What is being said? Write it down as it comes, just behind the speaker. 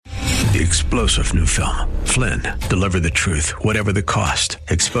The explosive new film, Flynn, deliver the truth, whatever the cost,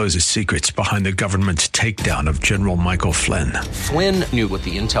 exposes secrets behind the government's takedown of General Michael Flynn. Flynn knew what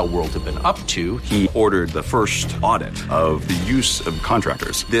the intel world had been up to. He ordered the first audit of the use of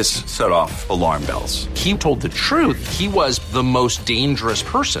contractors. This set off alarm bells. He told the truth. He was the most dangerous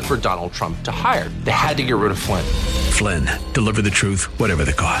person for Donald Trump to hire. They had to get rid of Flynn. Flynn, deliver the truth, whatever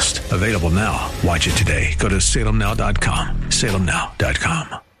the cost. Available now. Watch it today. Go to salemnow.com.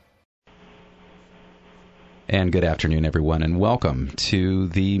 salemnow.com. And good afternoon, everyone, and welcome to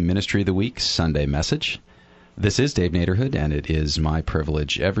the Ministry of the Week Sunday message. This is Dave Naderhood, and it is my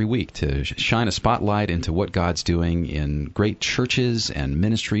privilege every week to shine a spotlight into what God's doing in great churches and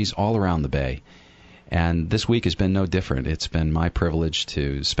ministries all around the Bay. And this week has been no different. It's been my privilege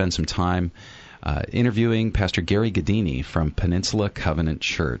to spend some time interviewing Pastor Gary Gaddini from Peninsula Covenant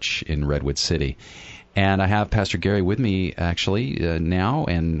Church in Redwood City. And I have Pastor Gary with me, actually, now,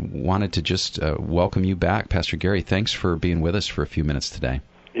 and wanted to just welcome you back. Pastor Gary, thanks for being with us for a few minutes today.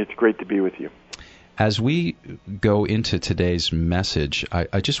 It's great to be with you. As we go into today's message,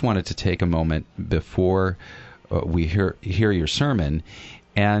 I just wanted to take a moment before we hear your sermon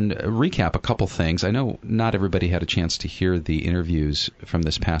and recap a couple things. I know not everybody had a chance to hear the interviews from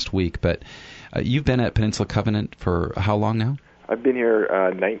this past week, but you've been at Peninsula Covenant for how long now? I've been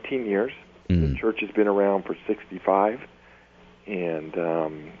here 19 years. The church has been around for 65, and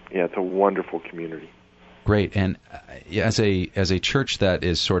it's a wonderful community. Great, and as a church that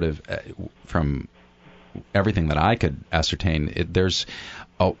is sort of, from everything that I could ascertain, there's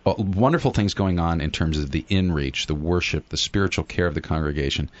wonderful things going on in terms of the in-reach, the worship, the spiritual care of the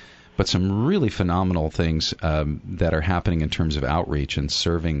congregation, but some really phenomenal things that are happening in terms of outreach and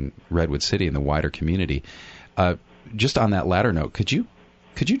serving Redwood City and the wider community. Just on that latter note, could you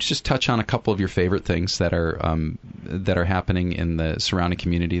just touch on a couple of your favorite things that are happening in the surrounding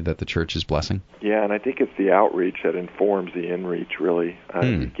community that the church is blessing? Yeah, and I think it's the outreach that informs the inreach, really.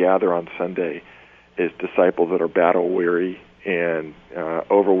 We gather on Sunday as disciples that are battle-weary and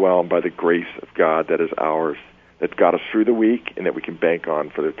overwhelmed by the grace of God that is ours, that got us through the week and that we can bank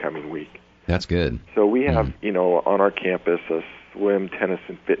on for the coming week. That's good. So we have, on our campus, a swim, tennis,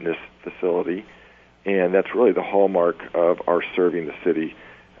 and fitness facility, and that's really the hallmark of our serving the city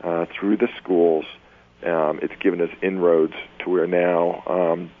through the schools. It's given us inroads to where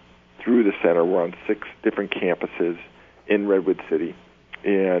now, through the center, we're on 6 different campuses in Redwood City.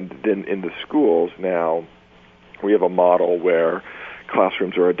 And then in the schools now, we have a model where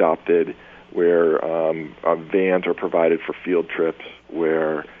classrooms are adopted, where vans are provided for field trips,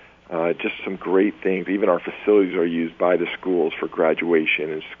 where just some great things. Even our facilities are used by the schools for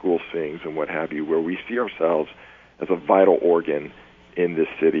graduation and school sings and what have you, where we see ourselves as a vital organ in this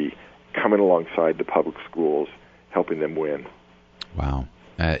city, coming alongside the public schools, helping them win. Wow.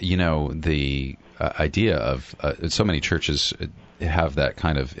 The idea of so many churches have that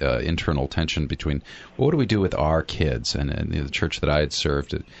kind of internal tension between, well, what do we do with our kids? And the church that I had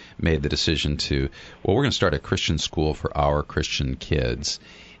served made the decision to, we're going to start a Christian school for our Christian kids.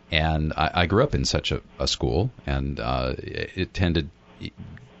 And I grew up in such a school, and it tended,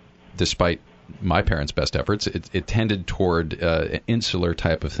 despite my parents' best efforts, it tended toward insular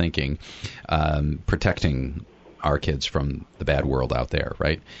type of thinking, protecting our kids from the bad world out there,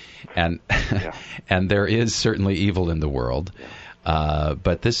 right? And and there is certainly evil in the world,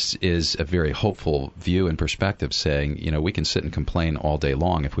 but this is a very hopeful view and perspective, saying, we can sit and complain all day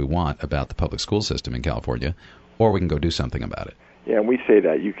long if we want about the public school system in California, or we can go do something about it. Yeah, and we say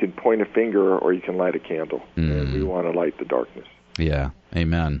that you can point a finger or you can light a candle, and we want to light the darkness. Yeah,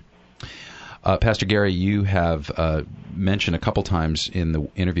 amen. Pastor Gary, you have mentioned a couple times in the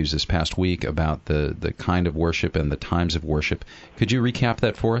interviews this past week about the kind of worship and the times of worship. Could you recap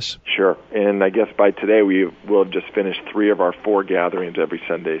that for us? Sure. And I guess by today we'll have just finished 3 of our 4 gatherings every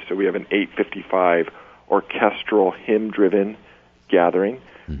Sunday. So we have an 8:55 orchestral hymn-driven gathering.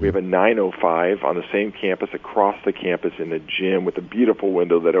 Mm-hmm. We have a 9:05 on the same campus, across the campus in a gym with a beautiful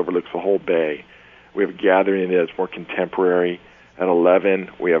window that overlooks the whole bay. We have a gathering that's more contemporary. At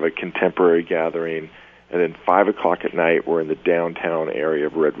 11, we have a contemporary gathering. And then 5 o'clock at night, we're in the downtown area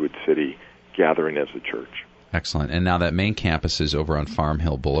of Redwood City gathering as a church. Excellent. And now that main campus is over on Farm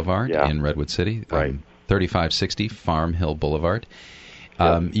Hill Boulevard in Redwood City. Right. 3560 Farm Hill Boulevard.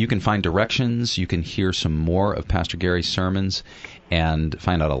 You can find directions. You can hear some more of Pastor Gary's sermons and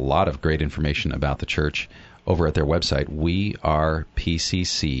find out a lot of great information about the church over at their website,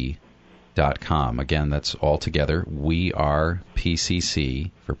 wearepcc.com. Again, that's all together,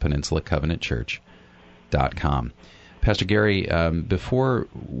 wearepcc for Peninsula Covenant Church.com. Pastor Gary, before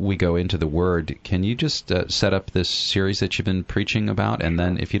we go into the Word, can you just set up this series that you've been preaching about? And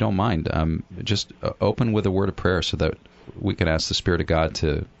then, if you don't mind, just open with a word of prayer so that we can ask the Spirit of God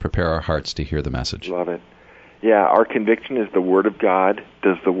to prepare our hearts to hear the message. Love it. Yeah, our conviction is the Word of God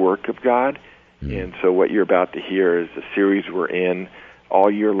does the work of God. And so what you're about to hear is a series we're in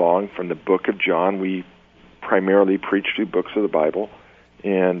all year long from the book of John. We primarily preach through books of the Bible.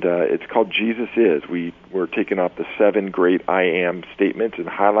 And it's called Jesus Is. We're taking off the 7 great I am statements and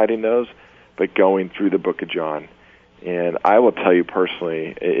highlighting those, but going through the book of John. And I will tell you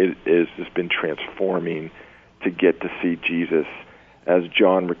personally, it has just been transforming to get to see Jesus as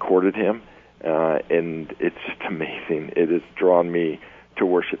John recorded him. And it's just amazing. It has drawn me to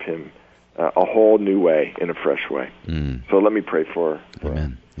worship him a whole new way, in a fresh way. So let me pray for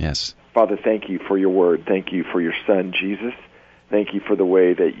Amen. Yes. Father, thank you for your word. Thank you for your son, Jesus. Thank you for the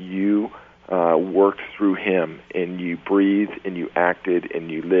way that you worked through him, and you breathed, and you acted,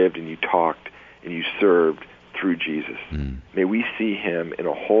 and you lived, and you talked, and you served through Jesus. May we see him in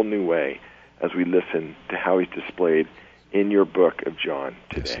a whole new way as we listen to how he's displayed in your book of John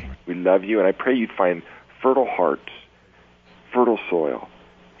today. Yes, we love you, and I pray you'd find fertile hearts, fertile soil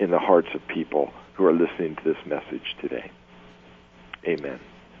in the hearts of people who are listening to this message today. Amen.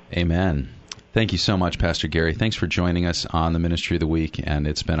 Amen. Thank you so much, Pastor Gary. Thanks for joining us on the Ministry of the Week, and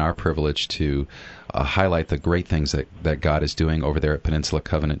it's been our privilege to highlight the great things that God is doing over there at Peninsula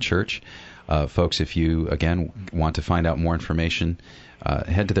Covenant Church. Folks, if you, again, want to find out more information,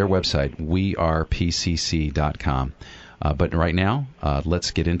 head to their website, wearepcc.com. But right now,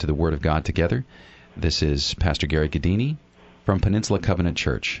 let's get into the Word of God together. This is Pastor Gary Gaddini from Peninsula Covenant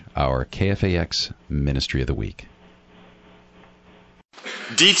Church, our KFAX Ministry of the Week.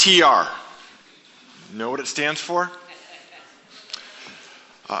 DTR. Know what it stands for?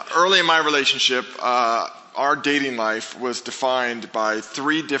 Early in my relationship, our dating life was defined by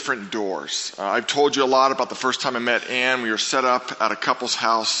 3 different doors. I've told you a lot about the first time I met Ann. We were set up at a couple's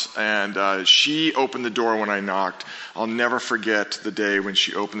house, and she opened the door when I knocked. I'll never forget the day when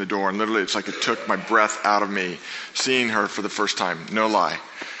she opened the door, and literally it's like it took my breath out of me seeing her for the first time. No lie.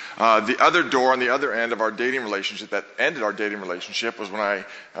 The other door on the other end of our dating relationship that ended our dating relationship was when I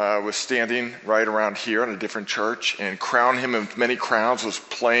was standing right around here in a different church, and Crown Him of Many Crowns was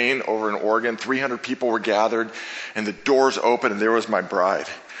playing over in Oregon. 300 people were gathered, and the doors opened, and there was my bride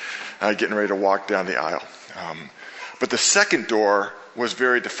getting ready to walk down the aisle. But the second door was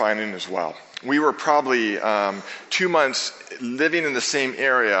very defining as well. We were probably 2 months living in the same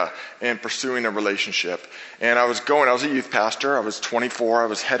area and pursuing a relationship. And I was a youth pastor. I was 24. I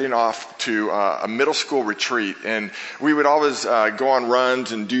was heading off to a middle school retreat. And we would always go on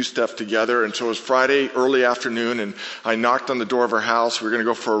runs and do stuff together. And so it was Friday, early afternoon, and I knocked on the door of her house. We were going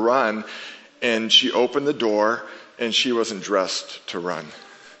to go for a run. And she opened the door, and she wasn't dressed to run.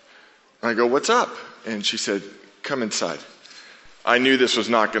 And I go, "What's up?" And she said, "Come inside." I knew this was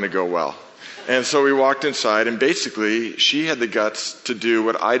not going to go well. And so we walked inside, and basically she had the guts to do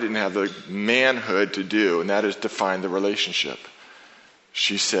what I didn't have the manhood to do, and that is define the relationship.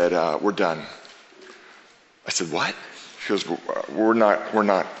 She said, "We're done." I said, "What?" She goes, we're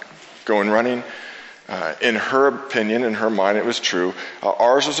not going running." In her opinion, in her mind, it was true.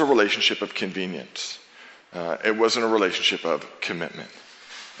 Ours was a relationship of convenience. It wasn't a relationship of commitment.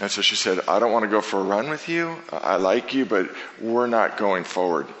 And so she said, "I don't want to go for a run with you. I like you, but we're not going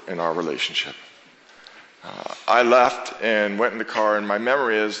forward in our relationship." I left and went in the car, and my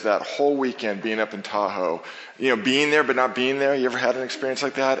memory is that whole weekend being up in Tahoe, being there but not being there. You ever had an experience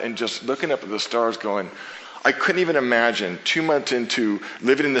like that? And just looking up at the stars going, I couldn't even imagine, 2 months into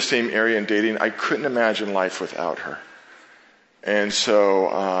living in the same area and dating, I couldn't imagine life without her. And so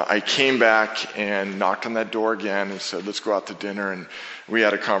I came back and knocked on that door again and said, "Let's go out to dinner." And we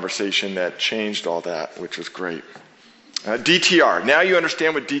had a conversation that changed all that, which was great. DTR. Now you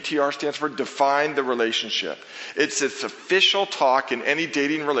understand what DTR stands for? Define the relationship. It's its official talk in any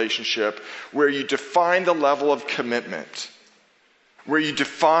dating relationship where you define the level of commitment, where you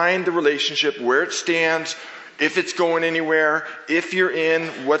define the relationship, where it stands, if it's going anywhere, if you're in,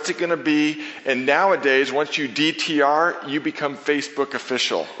 what's it going to be. And nowadays, once you DTR, you become Facebook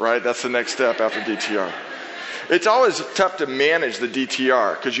official, right? That's the next step after DTR. It's always tough to manage the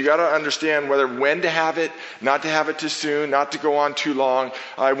DTR because you got to understand when to have it, not to have it too soon, not to go on too long.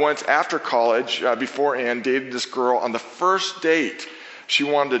 I once, after college, before Ann, dated this girl. On the first date, she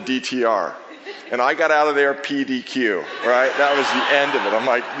wanted a DTR. And I got out of there PDQ, right? That was the end of it. I'm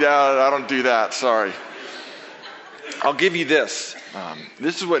like, yeah, I don't do that. Sorry. I'll give you this.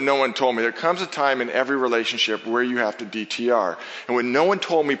 This is what no one told me. There comes a time in every relationship where you have to DTR. And what no one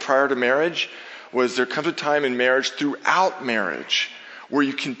told me prior to marriage was there comes a time in marriage, throughout marriage, where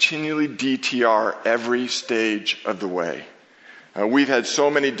you continually DTR every stage of the way. We've had so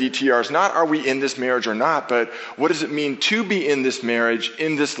many DTRs, not are we in this marriage or not, but what does it mean to be in this marriage,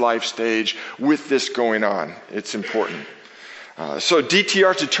 in this life stage, with this going on? It's important. So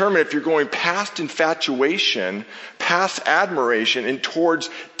DTRs determine if you're going past infatuation, past admiration, and towards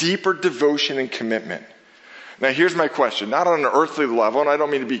deeper devotion and commitment. Now here's my question, not on an earthly level, and I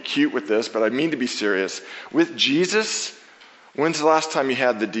don't mean to be cute with this, but I mean to be serious. With Jesus, when's the last time you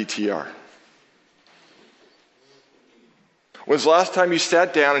had the DTR? When's the last time you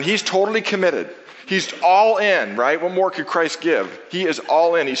sat down and he's totally committed? He's all in, right? What more could Christ give? He is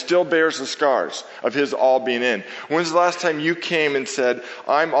all in. He still bears the scars of his all being in. When's the last time you came and said,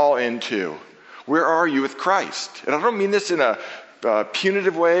 I'm all in too? Where are you with Christ? And I don't mean this in a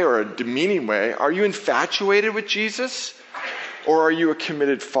punitive way or a demeaning way. Are you infatuated with Jesus? Or are you a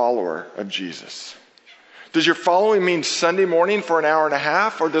committed follower of Jesus? Does your following mean Sunday morning for an hour and a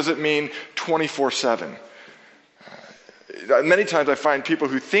half? Or does it mean 24/7? Many times I find people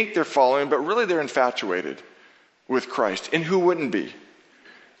who think they're following, but really they're infatuated with Christ. And who wouldn't be?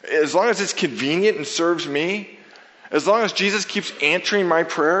 As long as it's convenient and serves me, as long as Jesus keeps answering my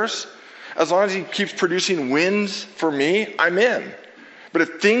prayers, as long as he keeps producing wins for me, I'm in. But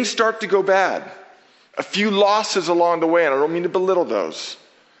if things start to go bad, a few losses along the way, and I don't mean to belittle those,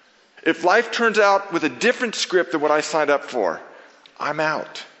 if life turns out with a different script than what I signed up for, I'm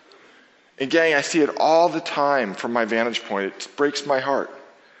out. And gang, I see it all the time from my vantage point. It breaks my heart.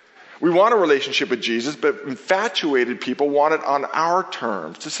 We want a relationship with Jesus, but infatuated people want it on our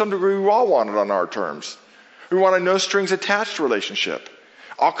terms. To some degree, we all want it on our terms. We want a no strings attached relationship.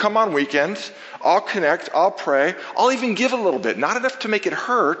 I'll come on weekends. I'll connect. I'll pray. I'll even give a little bit. Not enough to make it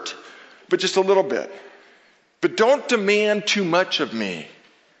hurt, but just a little bit. But don't demand too much of me.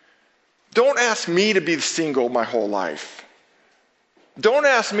 Don't ask me to be single my whole life. Don't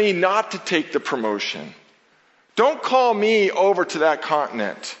ask me not to take the promotion. Don't call me over to that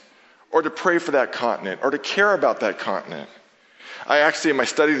continent or to pray for that continent or to care about that continent. I actually, in my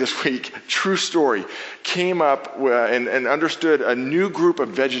study this week, true story, came up and understood a new group of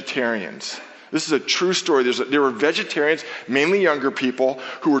vegetarians. This is a true story. There were vegetarians, mainly younger people,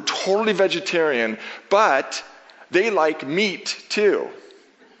 who were totally vegetarian, but they like meat too.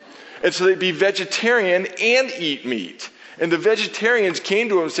 And so they'd be vegetarian and eat meat. And the vegetarians came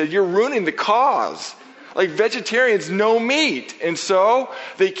to him and said, you're ruining the cause. Like, vegetarians, no meat. And so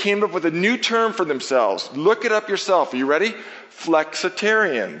they came up with a new term for themselves. Look it up yourself. Are you ready?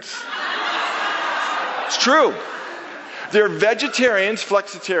 Flexitarians. It's true. They're vegetarians,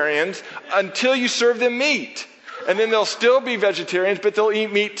 flexitarians, until you serve them meat. And then they'll still be vegetarians, but they'll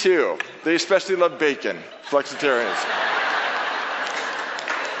eat meat too. They especially love bacon, flexitarians.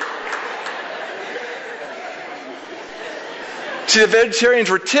 See, the vegetarians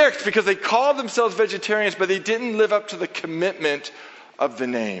were ticked because they called themselves vegetarians, but they didn't live up to the commitment of the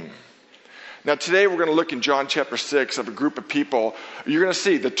name. Now, today we're going to look in John chapter 6 of a group of people. You're going to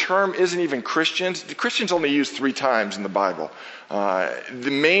see the term isn't even Christians. The Christians only used 3 times in the Bible.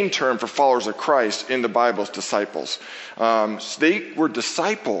 The main term for followers of Christ in the Bible is disciples. So they were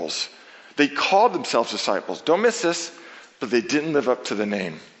disciples. They called themselves disciples. Don't miss this, but they didn't live up to the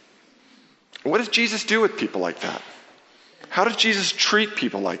name. What does Jesus do with people like that? How does Jesus treat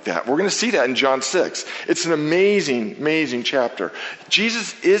people like that? We're going to see that in John 6. It's an amazing, amazing chapter.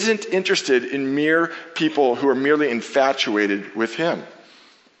 Jesus isn't interested in mere people who are merely infatuated with him.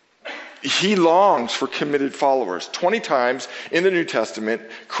 He longs for committed followers. 20 times in the New Testament,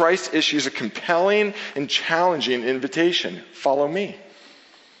 Christ issues a compelling and challenging invitation. Follow me.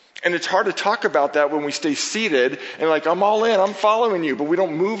 And it's hard to talk about that when we stay seated and like, I'm all in, I'm following you, but we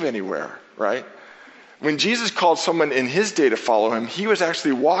don't move anywhere, right? When Jesus called someone in his day to follow him, he was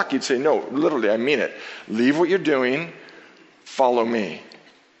actually walking. He'd say, no, literally, I mean it. Leave what you're doing, follow me.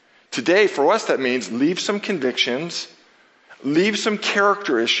 Today, for us, that means leave some convictions, leave some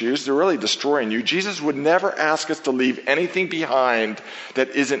character issues. They're really destroying you. Jesus would never ask us to leave anything behind that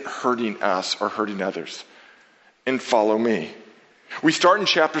isn't hurting us or hurting others. And follow me. We start in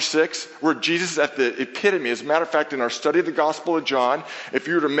chapter 6, where Jesus is at the epitome. As a matter of fact, in our study of the Gospel of John, if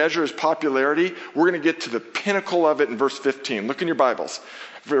you were to measure his popularity, we're going to get to the pinnacle of it in verse 15. Look in your Bibles.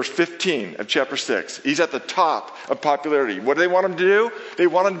 Verse 15 of chapter 6. He's at the top of popularity. What do they want him to do? They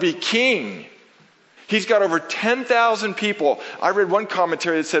want him to be king. He's got over 10,000 people. I read one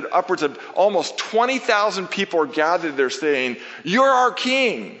commentary that said upwards of almost 20,000 people are gathered there saying, you're our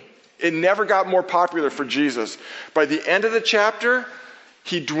king. It never got more popular for Jesus. By the end of the chapter,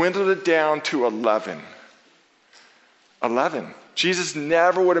 he dwindled it down to 11. 11. Jesus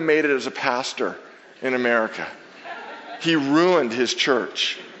never would have made it as a pastor in America. He ruined his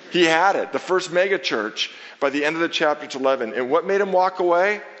church. He had it, the first mega church, by the end of the chapter to 11. And what made him walk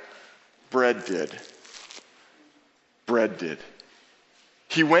away? Bread did. Bread did.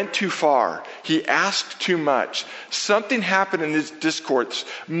 He went too far. He asked too much. Something happened in this discourse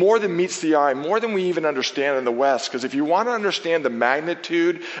more than meets the eye, more than we even understand in the West. Because if you want to understand the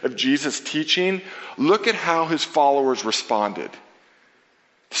magnitude of Jesus' teaching, look at how his followers responded.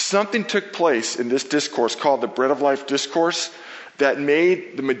 Something took place in this discourse called the Bread of Life discourse that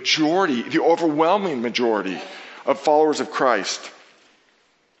made the majority, the overwhelming majority of followers of Christ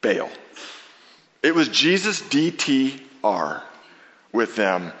bail. It was Jesus DTR with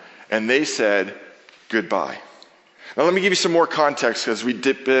them, and they said goodbye. Now let me give you some more context as we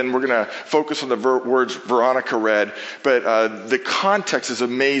dip in. We're going to focus on the words Veronica read, but the context is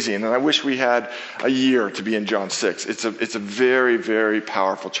amazing, and I wish we had a year to be in John 6. It's a very, very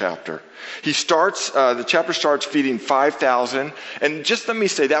powerful chapter. The chapter starts feeding 5,000, and just let me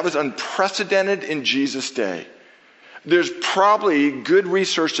say, that was unprecedented in Jesus' day. There's probably good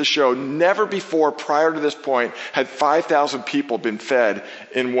research to show never before, prior to this point, had 5,000 people been fed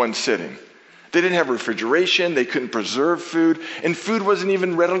in one sitting. They didn't have refrigeration. They couldn't preserve food. And food wasn't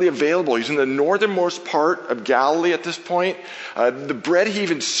even readily available. He's in the northernmost part of Galilee at this point. The bread he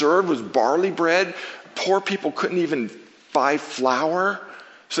even served was barley bread. Poor people couldn't even buy flour,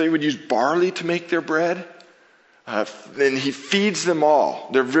 so they would use barley to make their bread. And he feeds them all.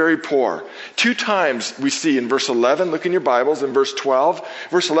 They're very poor. 2 times we see in verse 11, look in your Bibles, in verse 12.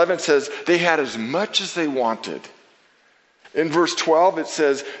 Verse 11 says they had as much as they wanted. In verse 12 it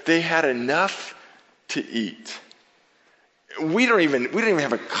says they had enough to eat. We don't even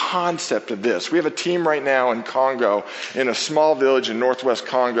have a concept of this. We have a team right now in Congo, in a small village in northwest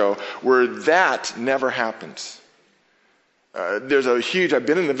Congo, where that never happens. I've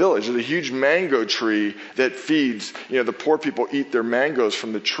been in the village, there's a huge mango tree that feeds, the poor people eat their mangoes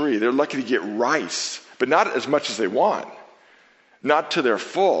from the tree. They're lucky to get rice, but not as much as they want. Not to their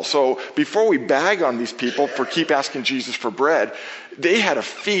full. So before we bag on these people for keep asking Jesus for bread, they had a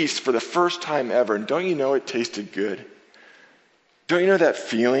feast for the first time ever. And don't you know it tasted good? Don't you know that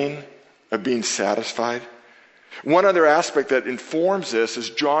feeling of being satisfied? One other aspect that informs this is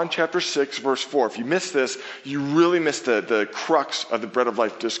John chapter 6, verse 4. If you miss this, you really miss the crux of the Bread of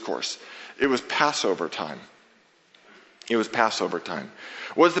Life discourse. It was Passover time. It was Passover time.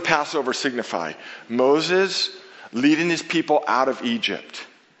 What does the Passover signify? Moses leading his people out of Egypt.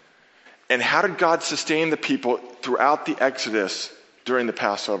 And how did God sustain the people throughout the Exodus during the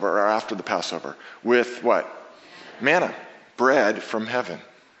Passover or after the Passover? With what? Manna, bread from heaven.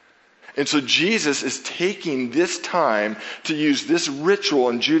 And so Jesus is taking this time to use this ritual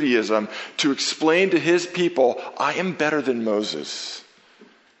in Judaism to explain to his people, I am better than Moses.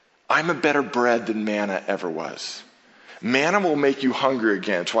 I'm a better bread than manna ever was. Manna will make you hungry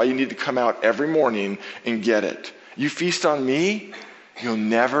again. It's why you need to come out every morning and get it. You feast on me, you'll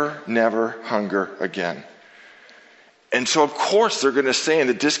never, never hunger again. And so, of course, they're going to say in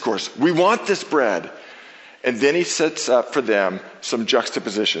the discourse, we want this bread. And then he sets up for them some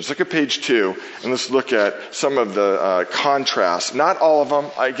juxtapositions. Look at page 2, and let's look at some of the contrasts. Not all of them.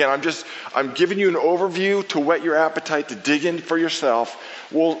 Again, I'm giving you an overview to whet your appetite to dig in for yourself.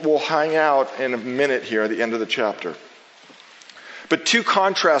 We'll hang out in a minute here at the end of the chapter. But 2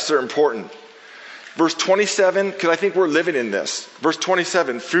 contrasts are important. Verse 27, because I think we're living in this. Verse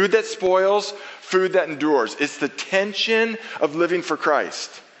 27, food that spoils, food that endures. It's the tension of living for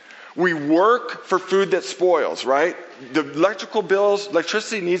Christ. We work for food that spoils, right? The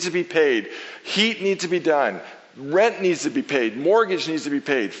electricity needs to be paid. Heat needs to be done. Rent needs to be paid. Mortgage needs to be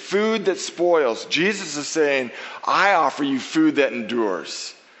paid. Food that spoils. Jesus is saying, I offer you food that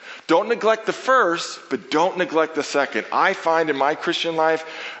endures. Don't neglect the first, but don't neglect the second. I find in my Christian life,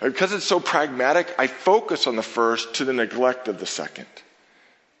 because it's so pragmatic, I focus on the first to the neglect of the second,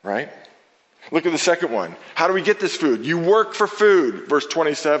 right? Look at the second one. How do we get this food? You work for food, verse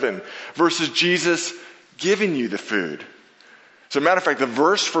 27, versus Jesus giving you the food. As a matter of fact, the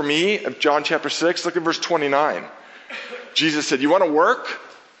verse for me of John chapter 6, look at verse 29. Jesus said, you want to work?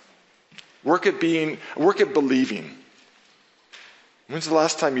 Work at believing. When's the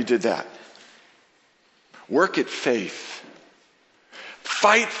last time you did that? Work at faith.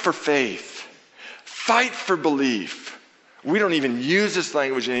 Fight for faith. Fight for belief. We don't even use this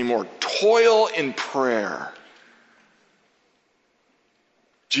language anymore. Toil in prayer.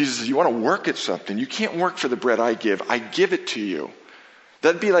 Jesus says, you want to work at something? You can't work for the bread I give. I give it to you.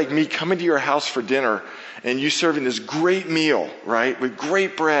 That'd be like me coming to your house for dinner and you serving this great meal, right? With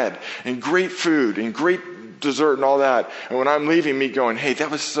great bread and great food and great dessert and all that. And when I'm leaving, me going, hey,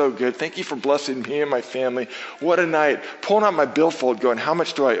 that was so good. Thank you for blessing me and my family. What a night. Pulling out my billfold going, how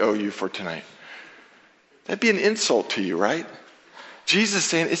much do I owe you for tonight? That'd be an insult to you, right? Jesus is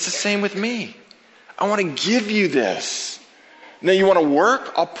saying, it's the same with me. I want to give you this. Now you want to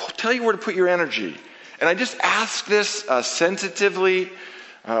work? I'll tell you where to put your energy. And I just ask this sensitively,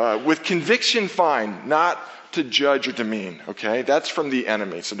 with conviction, fine, not to judge or demean, okay? That's from the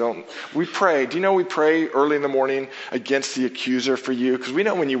enemy. So we pray. Do you know we pray early in the morning against the accuser for you? Because we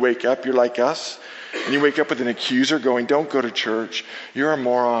know when you wake up, you're like us. And you wake up with an accuser going, don't go to church. You're a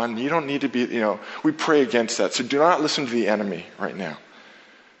moron. You don't need to be, we pray against that. So do not listen to the enemy right now.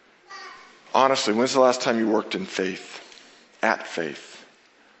 Honestly, when's the last time you worked in faith, at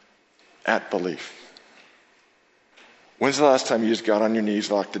belief? When's the last time you just got on your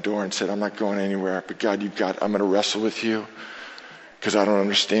knees, locked the door, and said, I'm not going anywhere, but God, I'm going to wrestle with you because I don't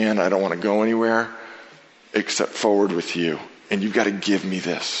understand. I don't want to go anywhere except forward with you. And you've got to give me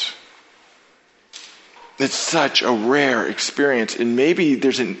this. It's such a rare experience. And maybe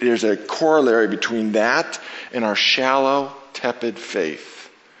there's a corollary between that and our shallow, tepid faith.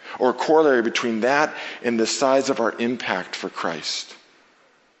 Or a corollary between that and the size of our impact for Christ.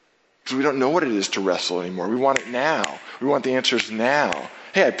 Because we don't know what it is to wrestle anymore. We want it now. We want the answers now.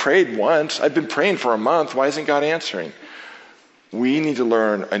 Hey, I prayed once. I've been praying for a month. Why isn't God answering? We need to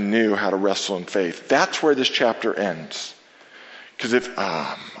learn anew how to wrestle in faith. That's where this chapter ends. Because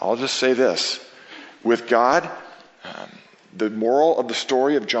I'll just say this. With God, the moral of the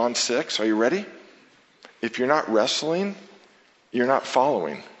story of John 6, are you ready? If you're not wrestling, you're not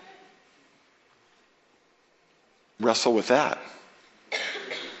following. Wrestle with that.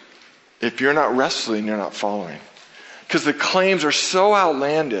 If you're not wrestling, you're not following. Because the claims are so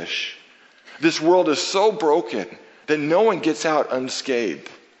outlandish. This world is so broken that no one gets out unscathed.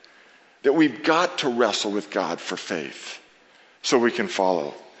 That we've got to wrestle with God for faith so we can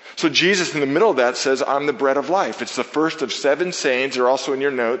follow. So Jesus in the middle of that says, I'm the bread of life. It's the first of 7 sayings. They're also in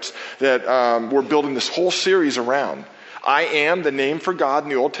your notes that we're building this whole series around. I am the name for God in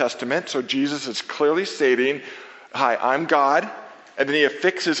the Old Testament. So Jesus is clearly stating, hi, I'm God. And then he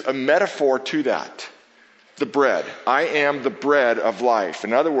affixes a metaphor to that. The bread. I am the bread of life.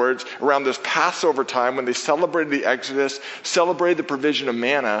 In other words, around this Passover time when they celebrated the Exodus, celebrated the provision of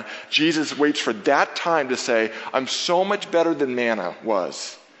manna, Jesus waits for that time to say, I'm so much better than manna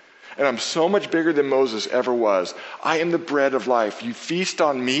was. And I'm so much bigger than Moses ever was. I am the bread of life. You feast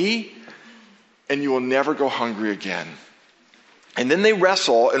on me and you will never go hungry again. And then they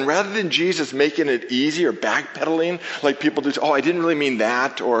wrestle, and rather than Jesus making it easy or backpedaling like people do, I didn't really mean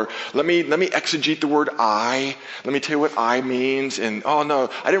that, or let me exegete the word I. Let me tell you what I means, and oh no,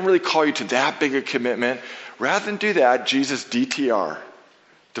 I didn't really call you to that big a commitment. Rather than do that, Jesus DTR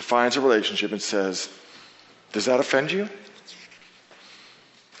defines a relationship and says, does that offend you?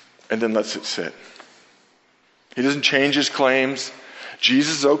 And then lets it sit. He doesn't change his claims.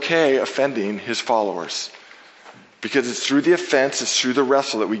 Jesus is okay offending his followers. Because it's through the offense, it's through the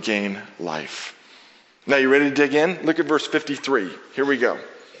wrestle that we gain life. Now, you ready to dig in? Look at verse 53. Here we go.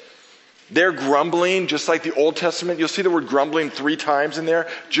 They're grumbling, just like the Old Testament. You'll see the word grumbling 3 times in there,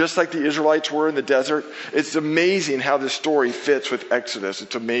 just like the Israelites were in the desert. It's amazing how this story fits with Exodus.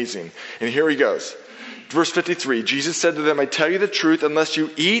 It's amazing. And here he goes. Verse 53, Jesus said to them, I tell you the truth, unless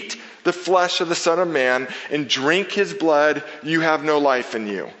you eat the flesh of the Son of Man and drink his blood, you have no life in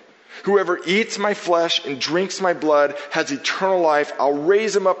you. Whoever eats my flesh and drinks my blood has eternal life. I'll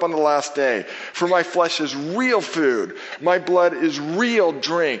raise him up on the last day. For my flesh is real food. My blood is real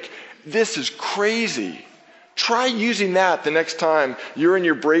drink. This is crazy. Try using that the next time you're in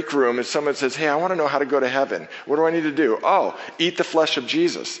your break room and someone says, hey, I want to know how to go to heaven. What do I need to do? Oh, eat the flesh of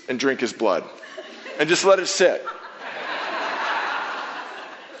Jesus and drink his blood. And just let it sit.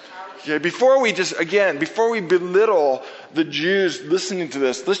 Okay, before we belittle the Jews listening to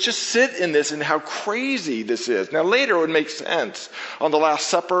this, let's just sit in this and how crazy this is. Now later it would make sense on the Last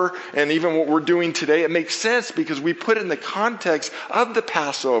Supper and even what we're doing today. It makes sense because we put it in the context of the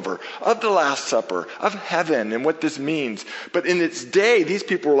Passover, of the Last Supper, of heaven and what this means. But in its day, these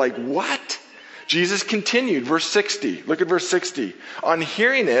people were like, what? Jesus continued, verse 60. Look at verse 60. On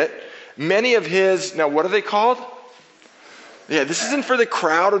hearing it, many of his, now what are they called? Yeah, this isn't for the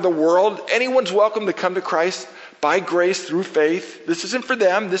crowd or the world. Anyone's welcome to come to Christ by grace through faith. This isn't for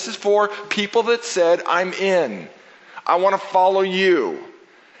them. This is for people that said, I'm in. I want to follow you.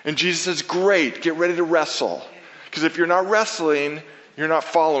 And Jesus says, great, get ready to wrestle. Because if you're not wrestling, you're not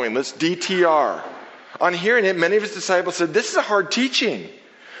following. Let's DTR. On hearing it, many of his disciples said, this is a hard teaching.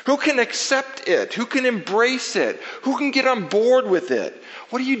 Who can accept it? Who can embrace it? Who can get on board with it?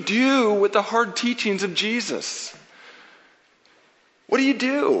 What do you do with the hard teachings of Jesus? What do you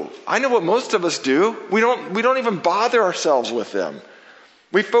do? I know what most of us do. We don't even bother ourselves with them.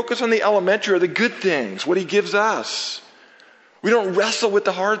 We focus on the elementary or the good things, what he gives us. We don't wrestle with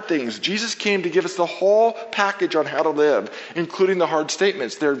the hard things. Jesus came to give us the whole package on how to live, including the hard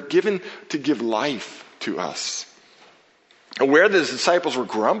statements. They're given to give life to us. Aware that his disciples were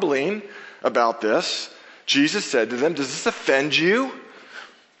grumbling about this, Jesus said to them, does this offend you?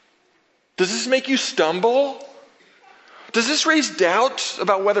 Does this make you stumble? Does this raise doubts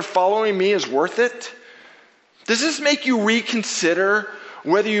about whether following me is worth it? Does this make you reconsider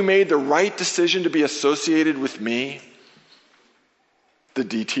whether you made the right decision to be associated with me? The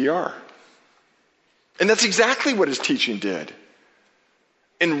DTR. And that's exactly what his teaching did.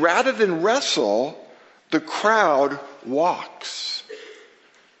 And rather than wrestle, the crowd walks.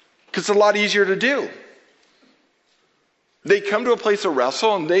 Because it's a lot easier to do. They come to a place of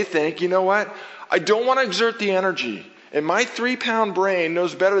wrestle and they think, you know what? I don't want to exert the energy. And my 3-pound brain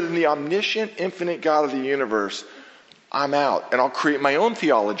knows better than the omniscient, infinite God of the universe. I'm out. And I'll create my own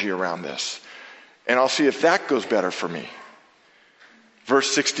theology around this. And I'll see if that goes better for me.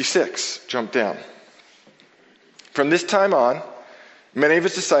 Verse 66, jump down. From this time on, many of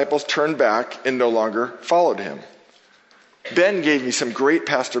his disciples turned back and no longer followed him. Ben gave me some great,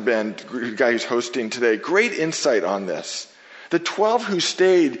 Pastor Ben, the guy who's hosting today, great insight on this. The 12 who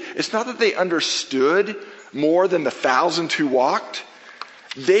stayed, it's not that they understood more than the 1,000 who walked.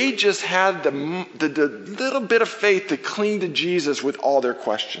 They just had the little bit of faith to cling to Jesus with all their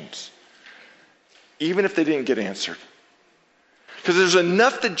questions, even if they didn't get answered. Because there's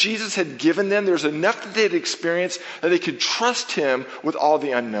enough that Jesus had given them, there's enough that they had experienced that they could trust him with all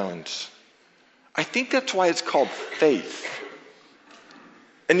the unknowns. I think that's why it's called faith.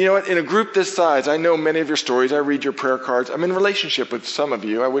 And you know what? In a group this size, I know many of your stories. I read your prayer cards. I'm in relationship with some of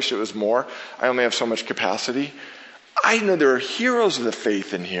you. I wish it was more. I only have so much capacity. I know there are heroes of the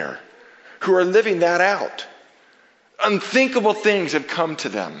faith in here who are living that out. Unthinkable things have come to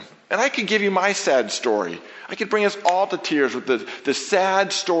them. And I could give you my sad story. I could bring us all to tears with the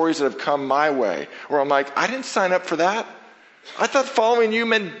sad stories that have come my way. Where I'm like, I didn't sign up for that. I thought following you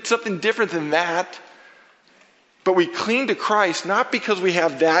meant something different than that. But we cling to Christ not because we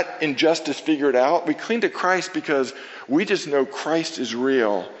have that injustice figured out. We cling to Christ because we just know Christ is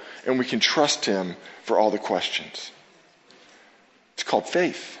real and we can trust him for all the questions. It's called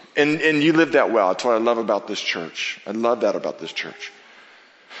faith. And you live that well. That's what I love about this church. I love that about this church.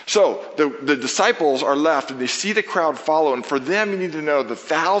 So the disciples are left and they see the crowd follow. And for them, you need to know the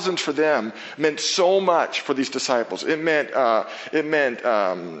thousands for them meant so much for these disciples. It meant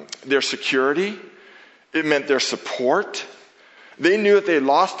their security. It meant their support. They knew if they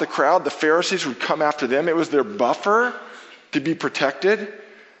lost the crowd, the Pharisees would come after them. It was their buffer to be protected.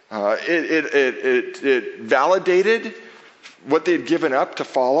 It validated what they had given up to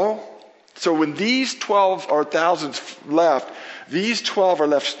follow. So when these 12 or thousands left, these 12 are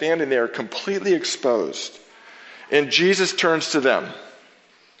left standing there completely exposed. And Jesus turns to them.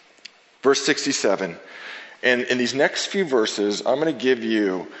 Verse 67. And in these next few verses, I'm going to give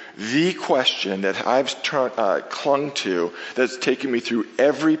you the question that I've clung to that's taken me through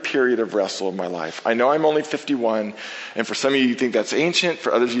every period of wrestle of my life. I know I'm only 51, and for some of you think that's ancient,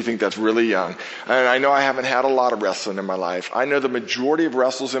 for others you think that's really young. And I know I haven't had a lot of wrestling in my life. I know the majority of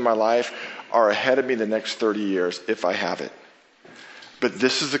wrestles in my life are ahead of me the next 30 years, if I have it. But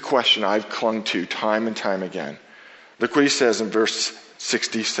this is the question I've clung to time and time again. Look what he says in verse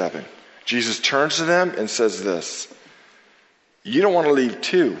 67. Jesus turns to them and says this, you don't want to leave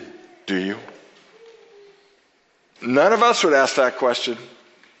too, do you? None of us would ask that question.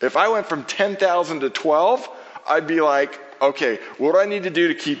 If I went from 10,000 to 12, I'd be like, okay, what do I need to do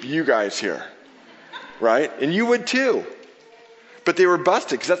to keep you guys here? Right? And you would too. But they were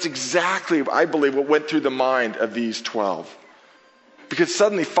busted because that's exactly, I believe, what went through the mind of these 12. Because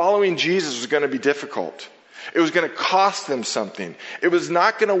suddenly following Jesus was going to be difficult. It was going to cost them something. It was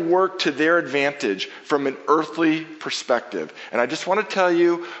not going to work to their advantage from an earthly perspective. And I just want to tell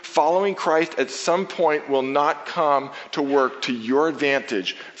you, following Christ at some point will not come to work to your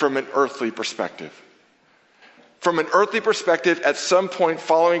advantage from an earthly perspective. From an earthly perspective, at some point,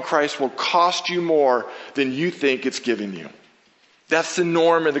 following Christ will cost you more than you think it's giving you. That's the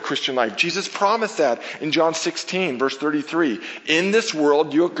norm in the Christian life. Jesus promised that in John 16, verse 33. In this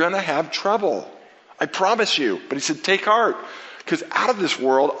world, you're going to have trouble. I promise you. But he said, take heart, because out of this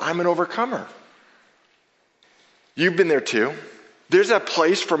world, I'm an overcomer. You've been there too. There's that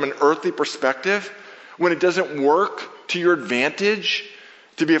place from an earthly perspective when it doesn't work to your advantage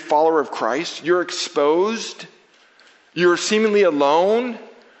to be a follower of Christ? You're exposed. You're seemingly alone.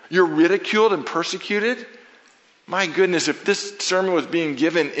 You're ridiculed and persecuted. My goodness, if this sermon was being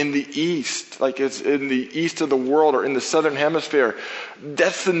given in the East, like it's in the east of the world or in the southern hemisphere,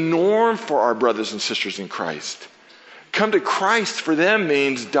 that's the norm for our brothers and sisters in Christ. Come to Christ for them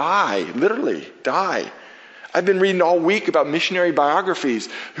means die, literally die. I've been reading all week about missionary biographies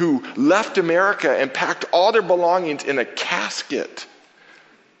who left America and packed all their belongings in a casket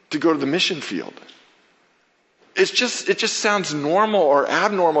to go to the mission field. It just sounds normal or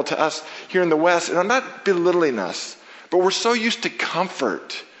abnormal to us here in the West. And I'm not belittling us, but we're so used to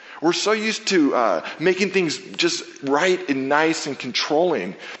comfort. We're so used to making things just right and nice and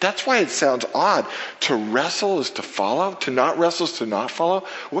controlling. That's why it sounds odd. To wrestle is to follow. To not wrestle is to not follow.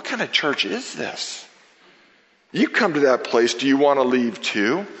 What kind of church is this? You come to that place, do you want to leave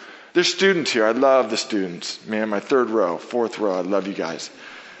too? There's students here. I love the students. Man, my third row, fourth row, I love you guys.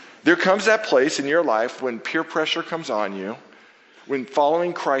 There comes that place in your life when peer pressure comes on you, when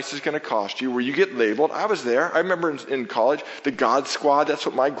following Christ is going to cost you, where you get labeled. I was there. I remember in college, the God Squad, that's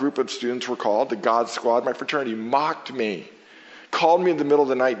what my group of students were called, the God Squad. My fraternity mocked me, called me in the middle of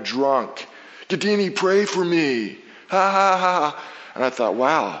the night drunk. Gaddini, pray for me. Ha, ha, ha. And I thought,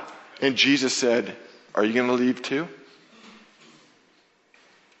 wow. And Jesus said, are you going to leave too?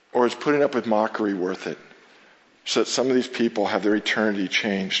 Or is putting up with mockery worth it? So that some of these people have their eternity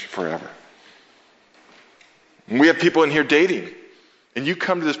changed forever. And we have people in here dating. And you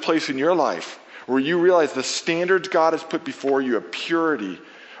come to this place in your life where you realize the standards God has put before you of purity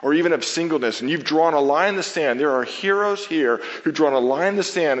or even of singleness. And you've drawn a line in the sand. There are heroes here who've drawn a line in the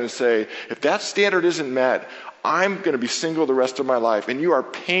sand and say, if that standard isn't met, I'm going to be single the rest of my life. And you are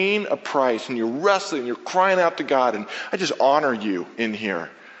paying a price and you're wrestling, you're crying out to God. And I just honor you in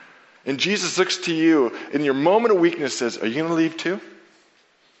here. And Jesus looks to you in your moment of weakness says, are you going to leave too?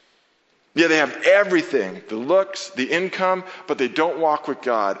 Yeah, they have everything, the looks, the income, but they don't walk with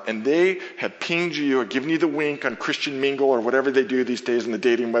God. And they have pinged you or given you the wink on Christian Mingle or whatever they do these days on the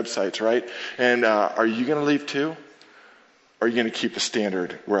dating websites, right? And are you going to leave too? Or are you going to keep the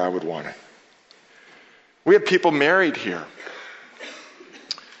standard where I would want it? We have people married here.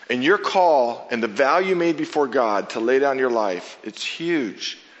 And your call and the value made before God to lay down your life, it's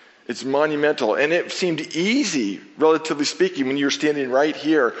huge. It's monumental. And it seemed easy, relatively speaking, when you were standing right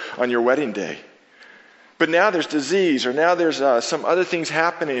here on your wedding day. But now there's disease, or now there's some other things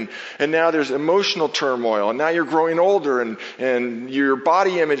happening, and now there's emotional turmoil, and now you're growing older, and your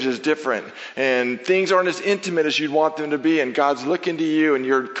body image is different, and things aren't as intimate as you'd want them to be, and God's looking to you, and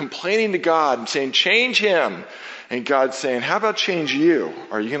you're complaining to God and saying, change him. And God's saying, how about change you?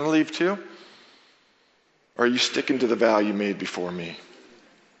 Are you going to leave too? Or are you sticking to the value made before me?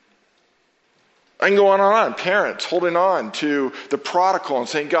 I can go on and on. Parents holding on to the prodigal and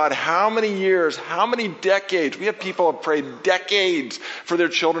saying, God, how many years, how many decades? We have people who have prayed decades for their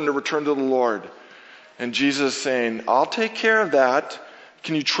children to return to the Lord. And Jesus is saying, I'll take care of that.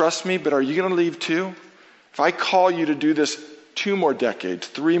 Can you trust me? But are you going to leave too? If I call you to do this 2 more decades,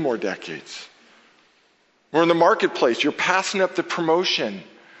 3 more decades. We're in the marketplace. You're passing up the promotion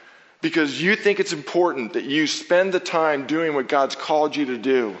because you think it's important that you spend the time doing what God's called you to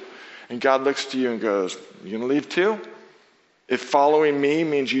do. And God looks to you and goes, you going to leave too? If following me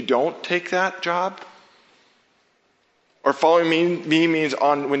means you don't take that job? Or following me means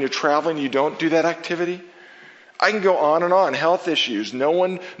when you're traveling, you don't do that activity? I can go on and on. Health issues. No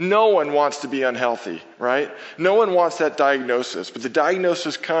one wants to be unhealthy, right? No one wants that diagnosis. But the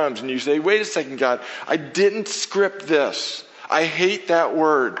diagnosis comes and you say, wait a second, God, I didn't script this. I hate that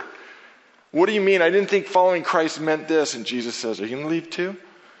word. What do you mean? I didn't think following Christ meant this. And Jesus says, are you going to leave too?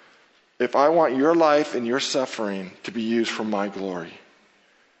 If I want your life and your suffering to be used for my glory.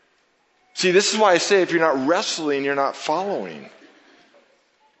 See, this is why I say if you're not wrestling, you're not following.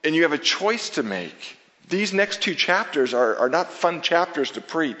 And you have a choice to make. These next 2 chapters are not fun chapters to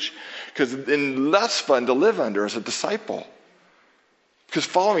preach, because it's less fun to live under as a disciple. Because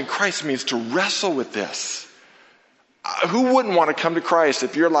following Christ means to wrestle with this. Who wouldn't want to come to Christ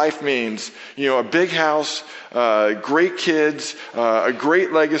if your life means, a big house, great kids, a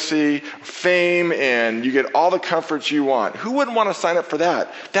great legacy, fame, and you get all the comforts you want? Who wouldn't want to sign up for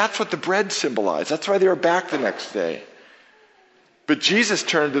that? That's what the bread symbolized. That's why they were back the next day. But Jesus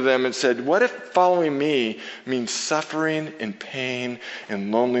turned to them and said, what if following me means suffering and pain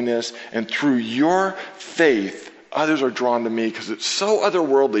and loneliness, and through your faith, others are drawn to me because it's so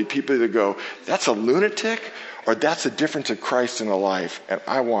otherworldly. People either go, that's a lunatic, or that's the difference of Christ in a life, and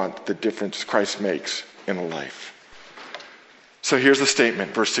I want the difference Christ makes in a life. So here's the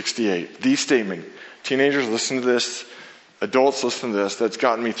statement, verse 68. The statement. Teenagers, listen to this. adults, listen to this, that's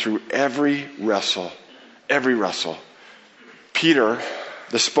gotten me through every wrestle. Every wrestle. Peter,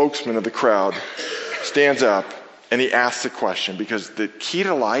 the spokesman of the crowd, stands up and he asks the question, because the key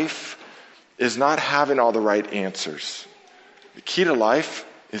to life is not having all the right answers. The key to life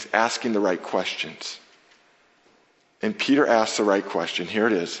is asking the right questions. And Peter asks the right question. Here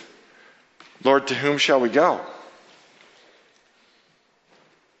it is. Lord, to whom shall we go?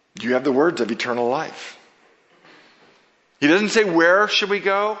 You have the words of eternal life. He doesn't say, where should we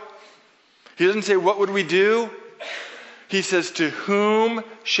go? He doesn't say, what would we do? He says, to whom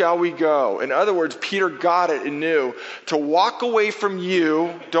shall we go? In other words, Peter got it and knew to walk away from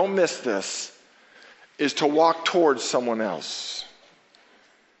you, don't miss this, is to walk towards someone else.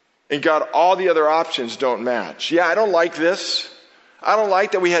 And God, all the other options don't match. Yeah, I don't like this. I don't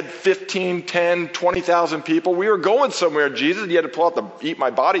like that we had 15, 10, 20,000 people. We were going somewhere, Jesus. You had to pull out the eat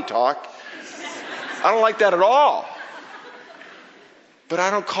my body talk. I don't like that at all. But I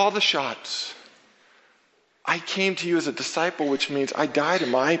don't call the shots. I came to you as a disciple, which means I die to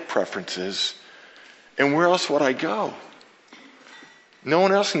my preferences. And where else would I go? No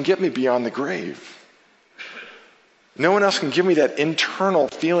one else can get me beyond the grave. No one else can give me that internal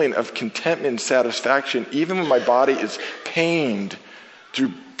feeling of contentment and satisfaction, even when my body is pained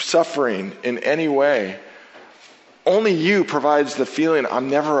through suffering in any way. Only you provides the feeling I'm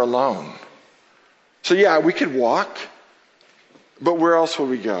never alone. So yeah, we could walk, but where else will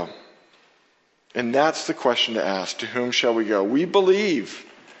we go? And that's the question to ask. To whom shall we go? We believe.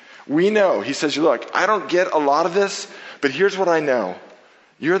 We know. He says, look, I don't get a lot of this, but here's what I know.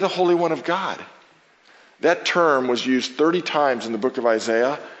 You're the Holy One of God. That term was used 30 times in the book of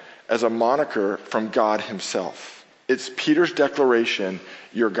Isaiah as a moniker from God himself. It's Peter's declaration,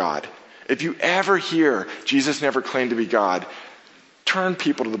 you're God. If you ever hear Jesus never claimed to be God, turn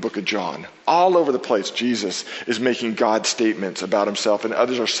people to the book of John. All over the place, Jesus is making God statements about himself, and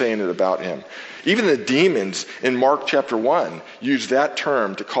others are saying it about him. Even the demons in Mark chapter 1 use that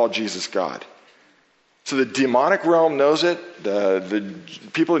term to call Jesus God. So the demonic realm knows it. The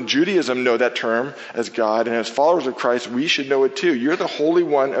people in Judaism know that term as God. And as followers of Christ, we should know it too. You're the Holy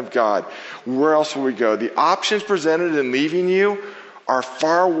One of God. Where else will we go? The options presented in leaving you are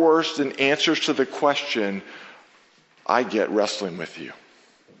far worse than answers to the question, I get wrestling with you.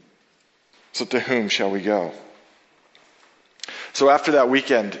 So to whom shall we go? So after that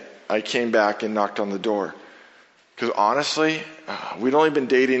weekend, I came back and knocked on the door. Because honestly, we'd only been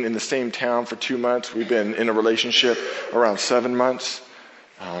dating in the same town for 2 months. We've been in a relationship around 7 months.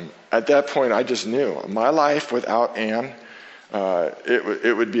 At that point, I just knew my life without Anne,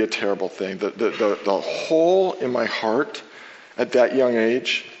 it would be a terrible thing. The hole in my heart at that young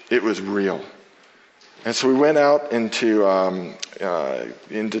age, it was real. And so we went out into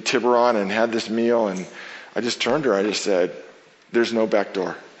Tiburon and had this meal, and I just turned to her. I just said, "There's no back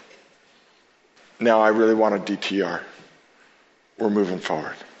door. Now I really want a DTR. We're moving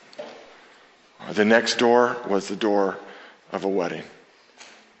forward." The next door was the door of a wedding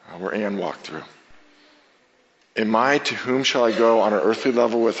where Anne walked through. And my to whom shall I go on an earthly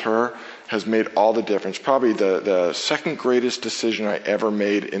level with her has made all the difference. Probably the second greatest decision I ever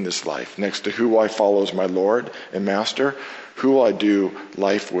made in this life. Next to who will I follow as my Lord and Master, who will I do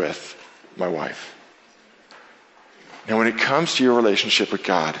life with? My wife. Now, when it comes to your relationship with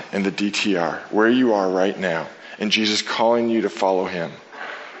God and the DTR, where you are right now, and Jesus calling you to follow him,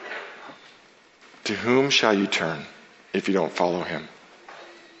 to whom shall you turn if you don't follow him?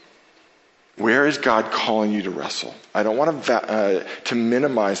 Where is God calling you to wrestle? I don't want to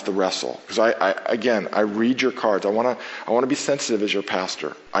minimize the wrestle, because I read your cards. I want to be sensitive as your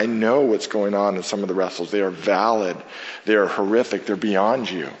pastor. I know what's going on in some of the wrestles. They are valid. They are horrific. They're beyond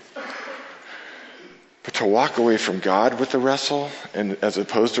you. But to walk away from God with the wrestle, and as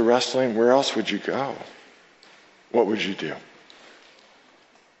opposed to wrestling, where else would you go? What would you do?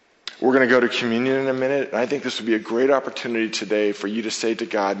 We're going to go to communion in a minute, and I think this would be a great opportunity today for you to say to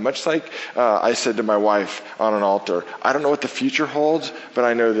God, much like I said to my wife on an altar, I don't know what the future holds, but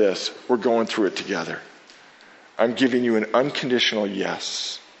I know this, we're going through it together. I'm giving you an unconditional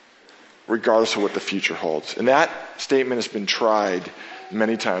yes, regardless of what the future holds. And that statement has been tried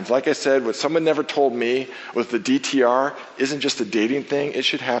many times. Like I said, what someone never told me was the DTR isn't just a dating thing. It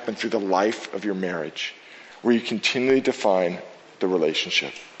should happen through the life of your marriage, where you continually define the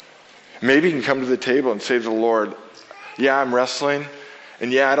relationship. Maybe you can come to the table and say to the Lord, yeah, I'm wrestling,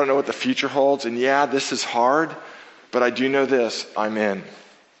 and yeah, I don't know what the future holds, and yeah, this is hard, but I do know this, I'm in.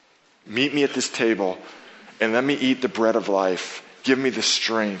 Meet me at this table, and let me eat the bread of life. Give me the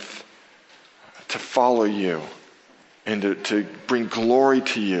strength to follow you and to bring glory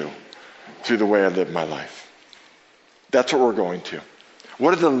to you through the way I live my life. That's what we're going to.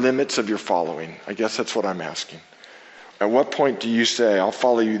 What are the limits of your following? I guess that's what I'm asking. At what point do you say, I'll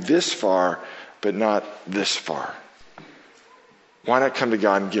follow you this far, but not this far? Why not come to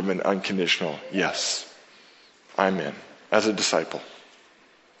God and give him an unconditional yes? I'm in, as a disciple.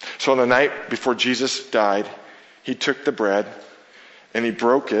 So on the night before Jesus died, he took the bread and he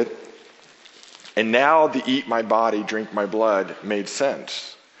broke it. And now the eat my body, drink my blood made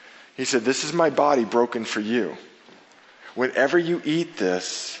sense. He said, this is my body broken for you. Whenever you eat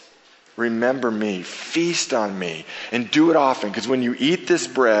this, remember me, feast on me, and do it often. Because when you eat this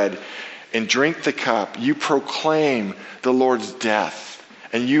bread and drink the cup, you proclaim the Lord's death.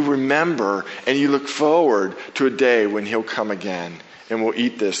 And you remember and you look forward to a day when he'll come again. And we'll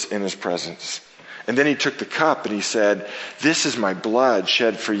eat this in his presence. And then he took the cup and he said, this is my blood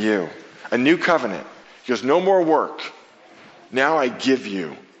shed for you. A new covenant. He goes, no more work. Now I give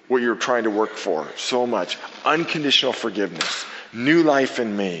you what you're trying to work for so much. Unconditional forgiveness. New life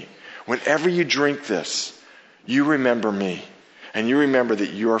in me. Whenever you drink this, you remember me. And you remember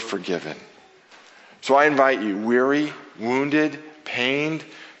that you're forgiven. So I invite you, weary, wounded, pained,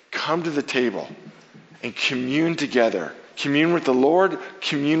 come to the table and commune together. Commune with the Lord,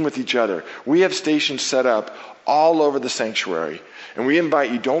 commune with each other. We have stations set up all over the sanctuary. And we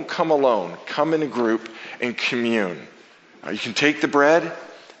invite you, don't come alone. Come in a group and commune. You can take the bread,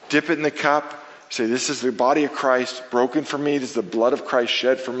 dip it in the cup, say, this is the body of Christ broken for me. This is the blood of Christ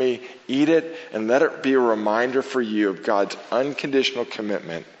shed for me. Eat it and let it be a reminder for you of God's unconditional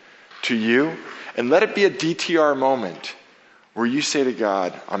commitment to you. And let it be a DTR moment where you say to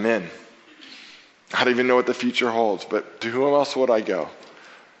God, I'm in. I don't even know what the future holds, but to whom else would I go?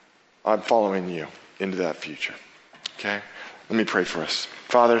 I'm following you into that future. Okay? Let me pray for us.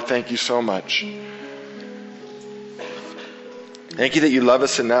 Father, thank you so much. Thank you that you love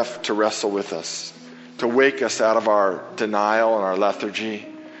us enough to wrestle with us, to wake us out of our denial and our lethargy,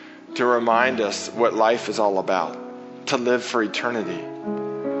 to remind us what life is all about, to live for eternity.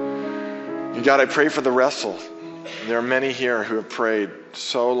 And God, I pray for the wrestle. There are many here who have prayed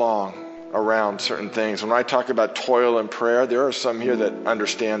so long around certain things. When I talk about toil and prayer, there are some here that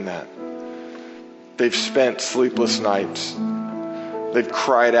understand that. They've spent sleepless nights. They've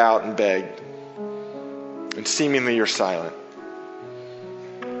cried out and begged. And seemingly you're silent.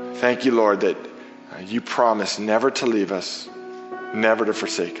 Thank you, Lord, that you promise never to leave us, never to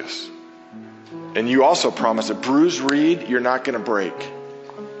forsake us. And you also promise a bruised reed you're not going to break.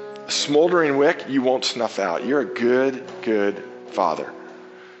 A smoldering wick you won't snuff out. You're a good, good Father.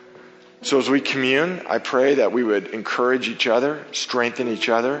 So as we commune, I pray that we would encourage each other, strengthen each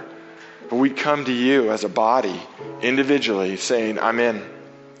other. But we'd come to you as a body, individually, saying, I'm in,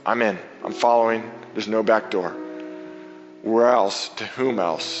 I'm following, there's no back door. Where else, to whom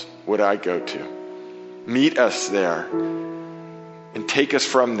else would I go to? Meet us there and take us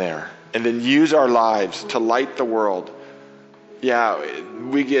from there. And then use our lives to light the world. Yeah,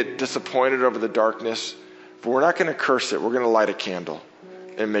 we get disappointed over the darkness, but we're not going to curse it. We're going to light a candle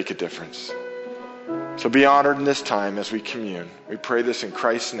and make a difference. So be honored in this time as we commune. We pray this in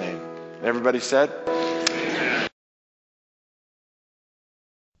Christ's name. Everybody said? Amen.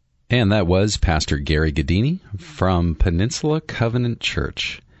 And that was Pastor Gary Gaddini from Peninsula Covenant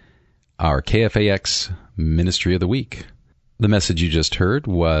Church, our KFAX Ministry of the Week. The message you just heard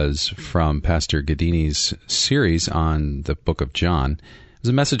was from Pastor Gaddini's series on the book of John. It was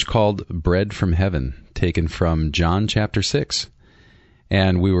a message called Bread from Heaven, taken from John chapter 6.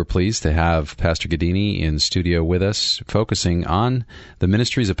 And we were pleased to have Pastor Gaddini in studio with us, focusing on the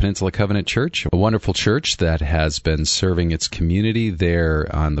ministries of Peninsula Covenant Church, a wonderful church that has been serving its community there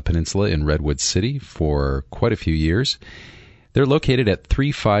on the peninsula in Redwood City for quite a few years. They're located at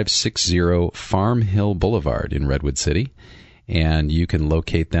 3560 Farm Hill Boulevard in Redwood City, and you can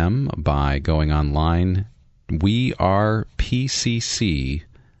locate them by going online,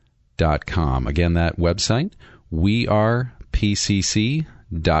 wearepcc.com. Again, that website, wearepcc.com.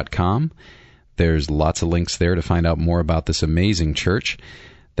 There's lots of links there to find out more about this amazing church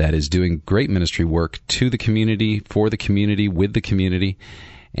that is doing great ministry work to the community, for the community, with the community,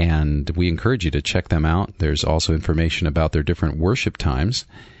 and we encourage you to check them out. There's also information about their different worship times.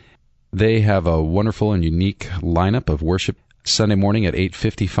 They have a wonderful and unique lineup of worship. Sunday morning at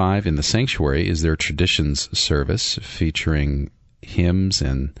 8:55 in the sanctuary is their traditions service, featuring hymns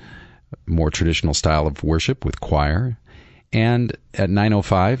and more traditional style of worship with choir. And at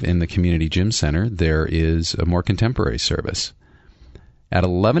 9:05 in the Community Gym Center, there is a more contemporary service. At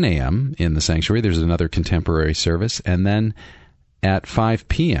 11 a.m. in the sanctuary, there's another contemporary service. And then at 5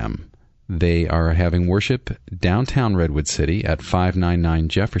 p.m., they are having worship downtown Redwood City at 599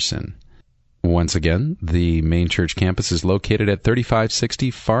 Jefferson. Once again, the main church campus is located at 3560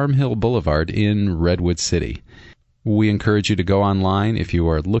 Farm Hill Boulevard in Redwood City. We encourage you to go online if you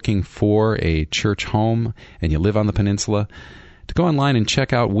are looking for a church home and you live on the peninsula, to go online and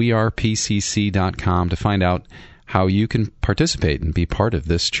check out wearepcc.com to find out how you can participate and be part of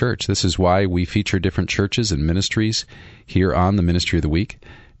this church. This is why we feature different churches and ministries here on the Ministry of the Week,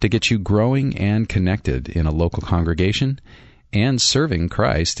 to get you growing and connected in a local congregation and serving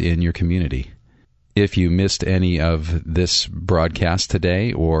Christ in your community. If you missed any of this broadcast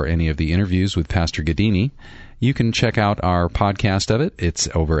today or any of the interviews with Pastor Gaddini, you can check out our podcast of it. It's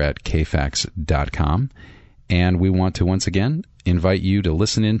over at kfax.com. And we want to once again invite you to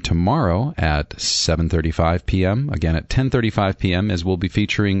listen in tomorrow at 7:35 p.m., again at 10:35 p.m., as we'll be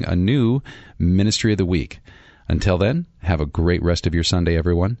featuring a new Ministry of the Week. Until then, have a great rest of your Sunday,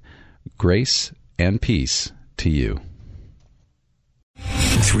 everyone. Grace and peace to you.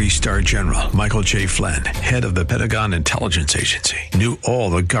 3-star General Michael J. Flynn, head of the Pentagon Intelligence Agency, knew all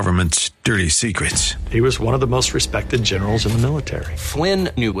the government's dirty secrets. He was one of the most respected generals in the military. Flynn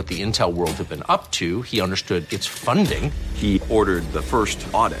knew what the intel world had been up to. He understood its funding. He ordered the first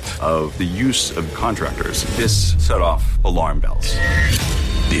audit of the use of contractors. This set off alarm bells.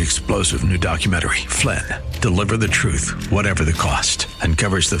 The explosive new documentary, Flynn, Deliver the Truth, Whatever the Cost,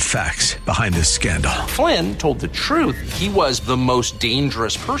 uncovers the facts behind this scandal. Flynn told the truth. He was the most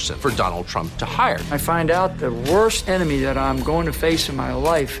dangerous person for Donald Trump to hire. I find out the worst enemy that I'm going to face in my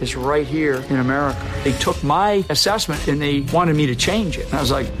life is right here in America. They took my assessment and they wanted me to change it. And I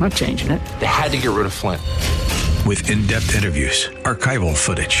was like, I'm not changing it. They had to get rid of Flynn. With in-depth interviews, archival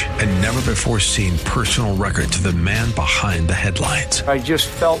footage, and never-before-seen personal records of the man behind the headlines. I just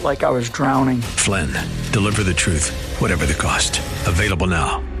felt like I was drowning. Flynn, Deliver the Truth, Whatever the Cost. Available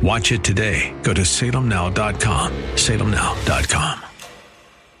now. Watch it today. Go to salemnow.com. salemnow.com.